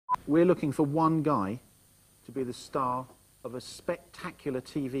we're looking for one guy to be the star of a spectacular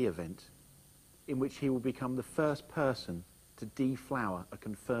TV event in which he will become the first person to deflower a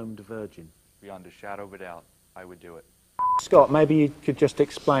confirmed virgin. Beyond a shadow of a doubt, I would do it. Scott, maybe you could just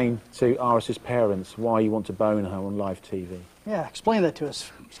explain to Iris's parents why you want to bone her on live TV. Yeah, explain that to us,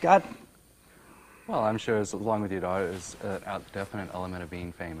 Scott. Well, I'm sure as along with your daughter is a definite element of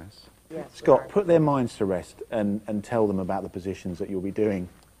being famous. Yes, Scott, put their minds to rest and tell them about the positions that you'll be doing.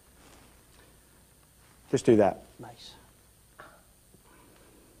 Just do that. Nice.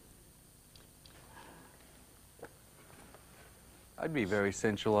 I'd be very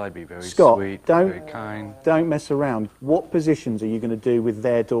sensual, I'd be very Scott, sweet, don't, very kind. don't mess around. What positions are you going to do with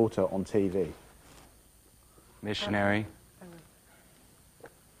their daughter on TV? Missionary.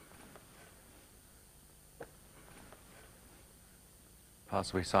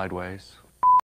 Possibly sideways.